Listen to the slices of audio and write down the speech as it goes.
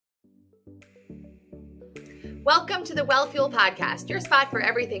Welcome to the Well Fuel Podcast, your spot for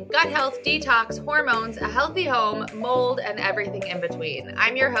everything gut health, detox, hormones, a healthy home, mold, and everything in between.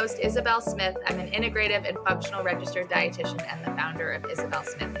 I'm your host, Isabel Smith. I'm an integrative and functional registered dietitian and the founder of Isabel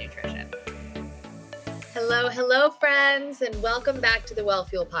Smith Nutrition. Hello, friends, and welcome back to the Well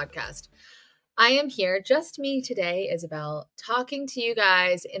Fuel Podcast. I am here, just me today, Isabel, talking to you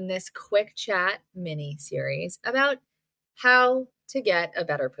guys in this quick chat mini series about how to get a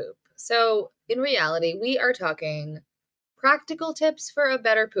better poop. So in reality, we are talking practical tips for a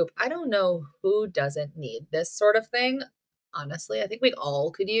better poop. I don't know who doesn't need this sort of thing. Honestly, I think we all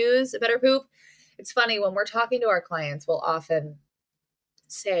could use a better poop. It's funny, when we're talking to our clients, we'll often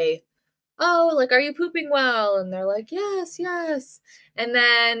say, oh, like, are you pooping well? And they're like, yes. And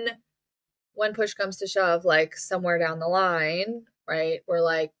then when push comes to shove, like somewhere down the line, right, we're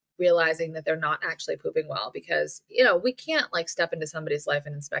like realizing that they're not actually pooping well because, we can't like step into somebody's life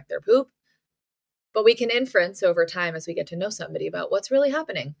and inspect their poop, but we can inference over time as we get to know somebody about what's really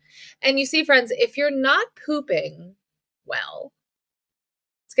happening. And you see, friends, if you're not pooping well,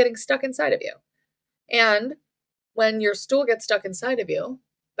 it's getting stuck inside of you. And when your stool gets stuck inside of you,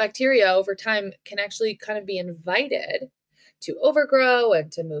 bacteria over time can actually kind of be invited to overgrow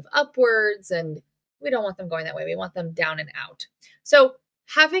and to move upwards. And we don't want them going that way. We want them down and out. So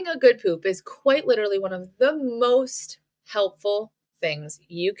having a good poop is quite literally one of the most helpful things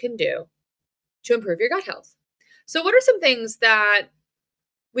you can do to improve your gut health. So what are some things that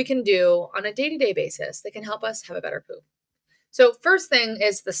we can do on a day-to-day basis that can help us have a better poop? So first thing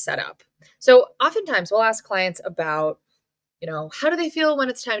is the setup. So oftentimes we'll ask clients about, how do they feel when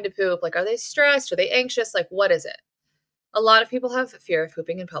it's time to poop? Like, are they stressed? Are they anxious? Like, what is it? A lot of people have fear of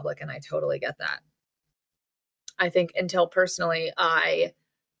pooping in public, and I totally get that. I think until personally I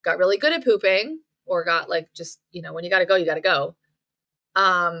got really good at pooping, or got like just, when you got to go, you got to go.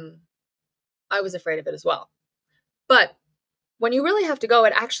 I was afraid of it as well. But when you really have to go,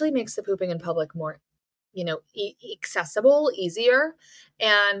 it actually makes the pooping in public more, accessible, easier.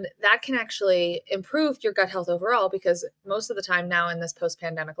 And that can actually improve your gut health overall, because most of the time now in this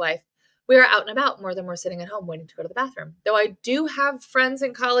post-pandemic life, we are out and about more than we're sitting at home waiting to go to the bathroom. Though I do have friends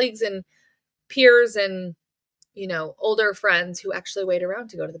and colleagues and peers and, older friends who actually wait around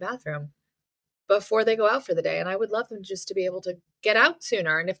to go to the bathroom before they go out for the day. And I would love them just to be able to get out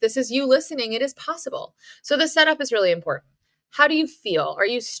sooner. And if this is you listening, it is possible. So the setup is really important. How do you feel? Are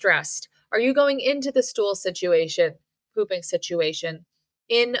you stressed? Are you going into the stool situation, pooping situation,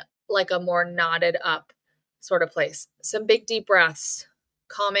 in like a more knotted up sort of place? Some big deep breaths,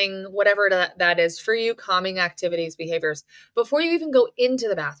 calming, whatever that is for you, calming activities, behaviors, before you even go into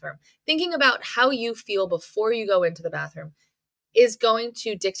the bathroom. Thinking about how you feel before you go into the bathroom is going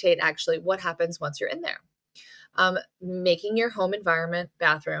to dictate actually what happens once you're in there. Making your home environment,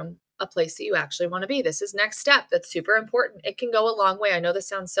 bathroom, a place that you actually want to be. This is next step. That's super important. It can go a long way. I know this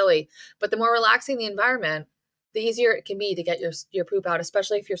sounds silly, but the more relaxing the environment, the easier it can be to get your poop out,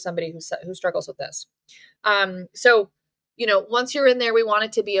 especially if you're somebody who struggles with this. So once you're in there, we want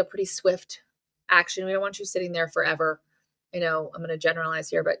it to be a pretty swift action. We don't want you sitting there forever. I'm going to generalize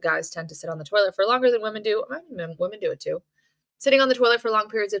here, but guys tend to sit on the toilet for longer than women do. I mean, women do it too. Sitting on the toilet for long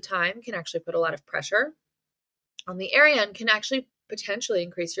periods of time can actually put a lot of pressure on the area and can actually potentially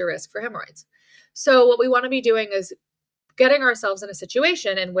increase your risk for hemorrhoids. So what we want to be doing is getting ourselves in a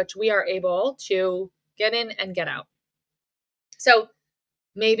situation in which we are able to get in and get out. So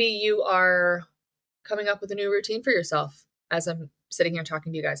maybe you are coming up with a new routine for yourself as I'm sitting here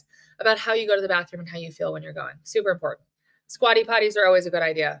talking to you guys about how you go to the bathroom and how you feel when you're going. Super important. Squatty potties are always a good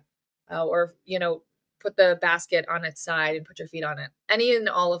idea. Or put the basket on its side and put your feet on it. Any and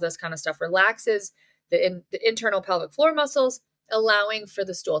all of this kind of stuff relaxes the internal pelvic floor muscles, allowing for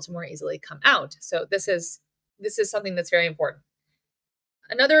the stool to more easily come out. So this is something that's very important.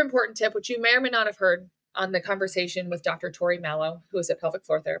 Another important tip, which you may or may not have heard on the conversation with Dr. Tori Mallow, who is a pelvic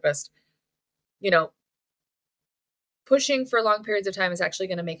floor therapist, pushing for long periods of time is actually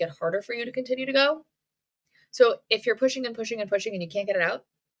going to make it harder for you to continue to go. So if you're pushing and pushing and pushing and you can't get it out,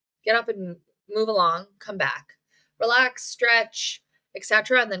 get up and move along, come back, relax, stretch,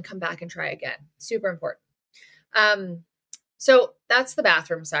 etc., and then come back and try again. Super important. So that's the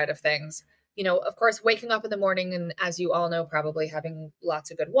bathroom side of things. Of course, waking up in the morning, and as you all know, probably having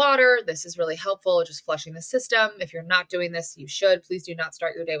lots of good water. This is really helpful, just flushing the system. If you're not doing this, you should. Please do not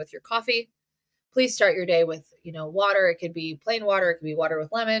start your day with your coffee. Please start your day with, water. It could be plain water. It could be water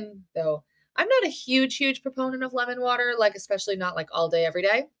with lemon, though I'm not a huge proponent of lemon water, like especially not like all day, every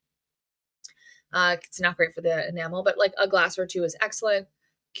day. It's not great for the enamel, but like a glass or two is excellent.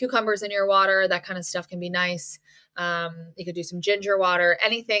 cucumbers in your water. That kind of stuff can be nice. You could do some ginger water.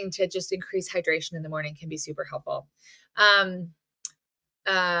 Anything to just increase hydration in the morning can be super helpful. We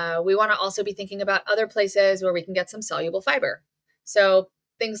want to also be thinking about other places where we can get some soluble fiber. So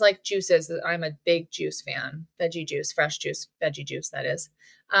things like juices. I'm a big juice fan. Veggie juice, fresh juice, veggie juice, that is.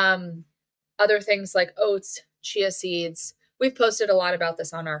 Other things like oats, chia seeds. We've posted a lot about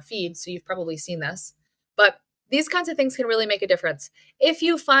this on our feed, so you've probably seen this. But these kinds of things can really make a difference. If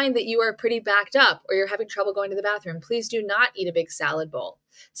you find that you are pretty backed up or you're having trouble going to the bathroom, please do not eat a big salad bowl.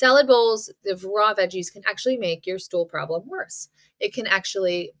 Salad bowls of raw veggies can actually make your stool problem worse. It can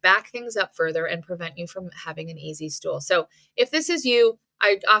actually back things up further and prevent you from having an easy stool. So if this is you,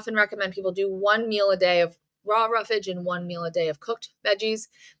 I often recommend people do 1 meal a day of raw roughage and 1 meal a day of cooked veggies.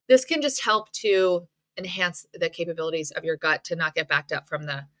 This can just help to enhance the capabilities of your gut to not get backed up from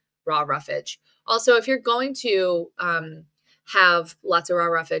the raw roughage. Also, if you're going to have lots of raw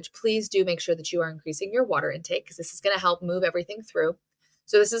roughage, please do make sure that you are increasing your water intake, because this is going to help move everything through.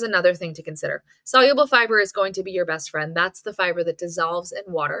 So this is another thing to consider. Soluble fiber is going to be your best friend. That's the fiber that dissolves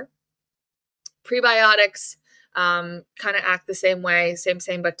in water. Prebiotics kind of act the same way,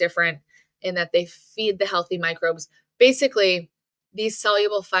 same, but different in that they feed the healthy microbes. Basically, these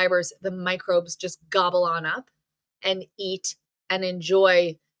soluble fibers, the microbes just gobble on up and eat and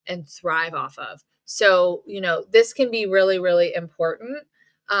enjoy and thrive off of. So, this can be really, really important,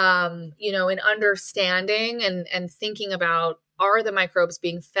 in understanding and thinking about, are the microbes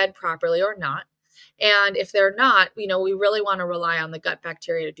being fed properly or not? And if they're not, we really want to rely on the gut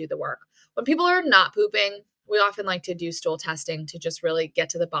bacteria to do the work. When people are not pooping, we often like to do stool testing to just really get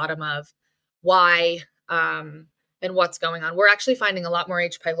to the bottom of why and what's going on. We're actually finding a lot more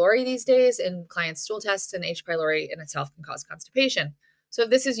H. pylori these days in clients' stool tests, and H. pylori in itself can cause constipation. So if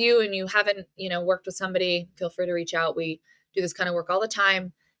this is you and you haven't, worked with somebody, feel free to reach out. We do this kind of work all the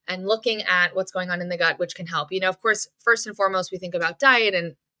time, and looking at what's going on in the gut, which can help. Of course, first and foremost, we think about diet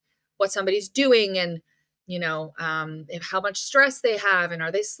and what somebody's doing and, how much stress they have, and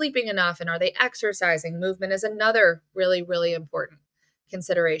are they sleeping enough, and are they exercising? Movement is another really, really important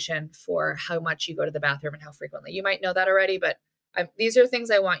consideration for how much you go to the bathroom and how frequently. You might know that already, but these are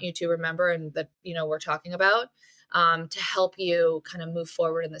things I want you to remember and that, we're talking about to help you kind of move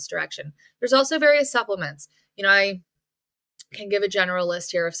forward in this direction. There's also various supplements. I can give a general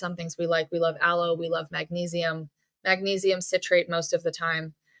list here of some things we like. We love aloe. We love magnesium citrate most of the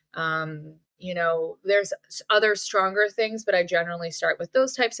time. There's other stronger things, but I generally start with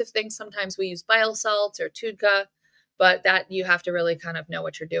those types of things. Sometimes we use bile salts or TUDCA, but that you have to really kind of know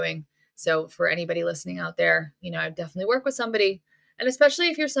what you're doing. So for anybody listening out there, I definitely work with somebody. And especially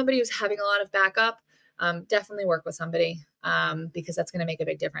if you're somebody who's having a lot of backup, definitely work with somebody because that's going to make a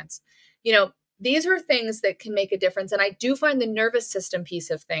big difference. These are things that can make a difference. And I do find the nervous system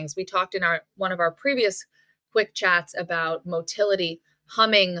piece of things. We talked in one of our previous quick chats about motility,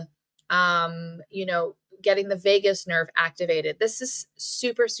 humming, getting the vagus nerve activated. This is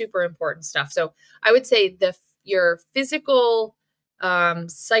super, super important stuff. So I would say your physical,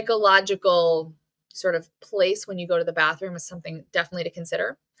 psychological sort of place when you go to the bathroom is something definitely to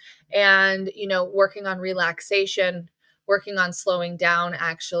consider. And, working on relaxation, working on slowing down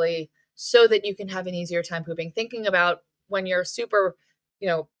actually, so that you can have an easier time pooping. Thinking about when you're super,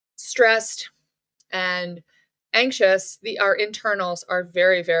 stressed and anxious, our internals are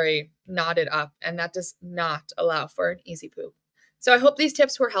very, very knotted up, and that does not allow for an easy poop. So I hope these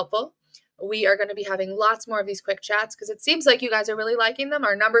tips were helpful. We are going to be having lots more of these quick chats because it seems like you guys are really liking them.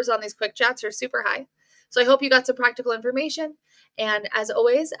 Our numbers on these quick chats are super high. So I hope you got some practical information. And as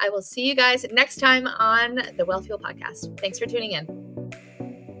always, I will see you guys next time on the Well Fuel Podcast. Thanks for tuning in.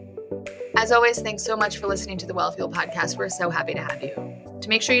 As always, thanks so much for listening to the Well Fuel Podcast. We're so happy to have you. To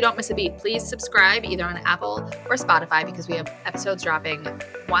make sure you don't miss a beat, please subscribe either on Apple or Spotify because we have episodes dropping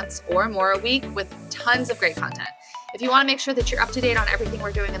once or more a week with tons of great content. If you want to make sure that you're up to date on everything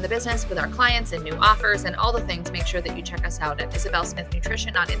we're doing in the business with our clients and new offers and all the things, make sure that you check us out at Isabel Smith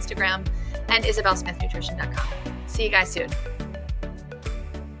Nutrition on Instagram and isabelsmithnutrition.com. See you guys soon.